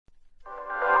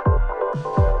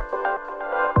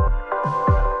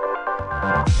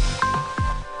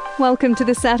Welcome to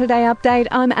the Saturday Update.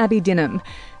 I'm Abby Dinham.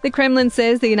 The Kremlin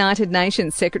says the United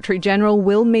Nations Secretary-General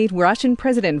will meet Russian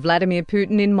President Vladimir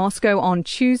Putin in Moscow on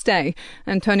Tuesday.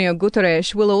 Antonio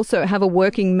Guterres will also have a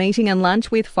working meeting and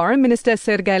lunch with Foreign Minister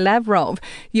Sergei Lavrov.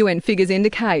 UN figures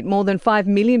indicate more than 5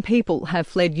 million people have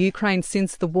fled Ukraine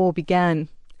since the war began.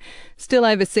 Still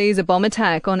overseas, a bomb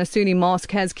attack on a Sunni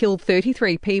mosque has killed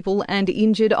 33 people and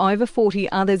injured over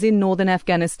 40 others in northern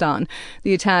Afghanistan.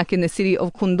 The attack in the city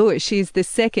of Kunduz is the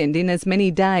second in as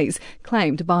many days,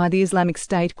 claimed by the Islamic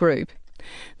State group.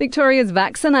 Victoria's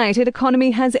vaccinated economy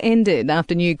has ended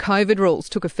after new COVID rules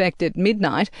took effect at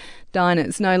midnight.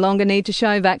 Diners no longer need to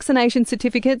show vaccination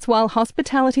certificates, while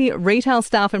hospitality, retail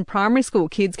staff and primary school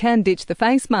kids can ditch the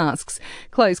face masks.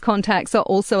 Close contacts are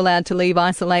also allowed to leave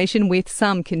isolation with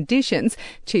some conditions.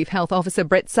 Chief Health Officer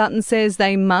Brett Sutton says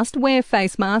they must wear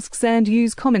face masks and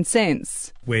use common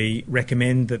sense. We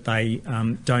recommend that they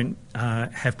don't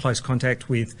have close contact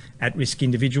with at-risk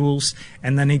individuals,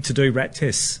 and they need to do rat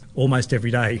tests almost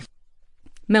every day.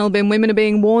 Melbourne women are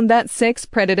being warned that sex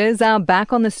predators are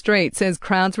back on the streets as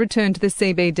crowds return to the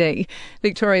CBD.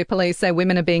 Victoria Police say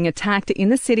women are being attacked in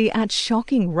the city at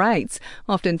shocking rates,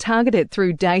 often targeted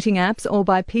through dating apps or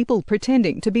by people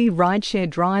pretending to be rideshare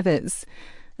drivers.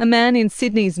 A man in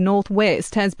Sydney's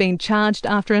northwest has been charged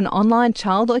after an online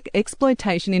child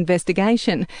exploitation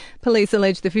investigation. Police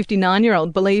allege the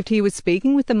 59-year-old believed he was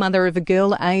speaking with the mother of a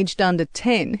girl aged under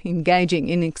 10, engaging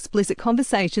in explicit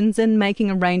conversations and making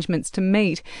arrangements to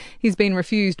meet. He's been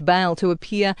refused bail to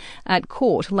appear at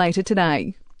court later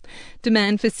today.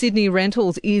 Demand for Sydney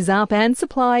rentals is up and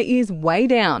supply is way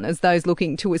down as those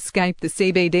looking to escape the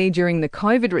CBD during the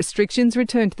COVID restrictions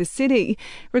return to the city.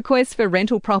 Requests for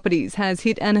rental properties has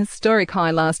hit an historic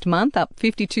high last month, up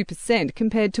 52%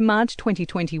 compared to March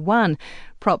 2021.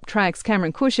 PropTrack's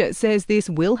Cameron Cusher says this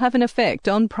will have an effect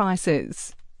on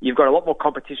prices. You've got a lot more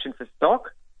competition for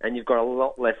stock and you've got a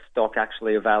lot less stock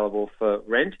actually available for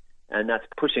rent, and that's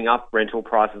pushing up rental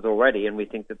prices already, and we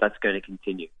think that that's going to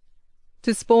continue.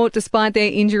 To sport, despite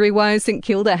their injury woes, St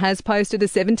Kilda has posted a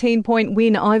 17-point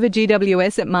win over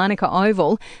GWS at Manuka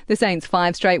Oval. The Saints'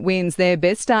 5 straight wins, their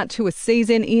best start to a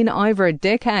season in over a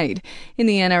decade. In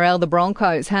the NRL, the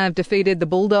Broncos have defeated the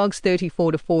Bulldogs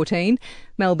 34-14.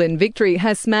 Melbourne Victory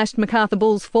has smashed Macarthur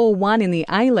Bulls 4-1 in the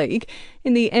A-League.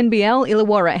 In the NBL,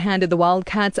 Illawarra handed the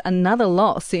Wildcats another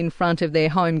loss in front of their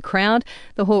home crowd.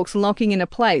 The Hawks locking in a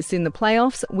place in the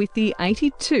playoffs with the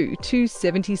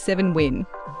 82-77 win.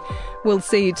 We'll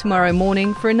see you tomorrow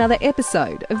morning for another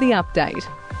episode of The Update.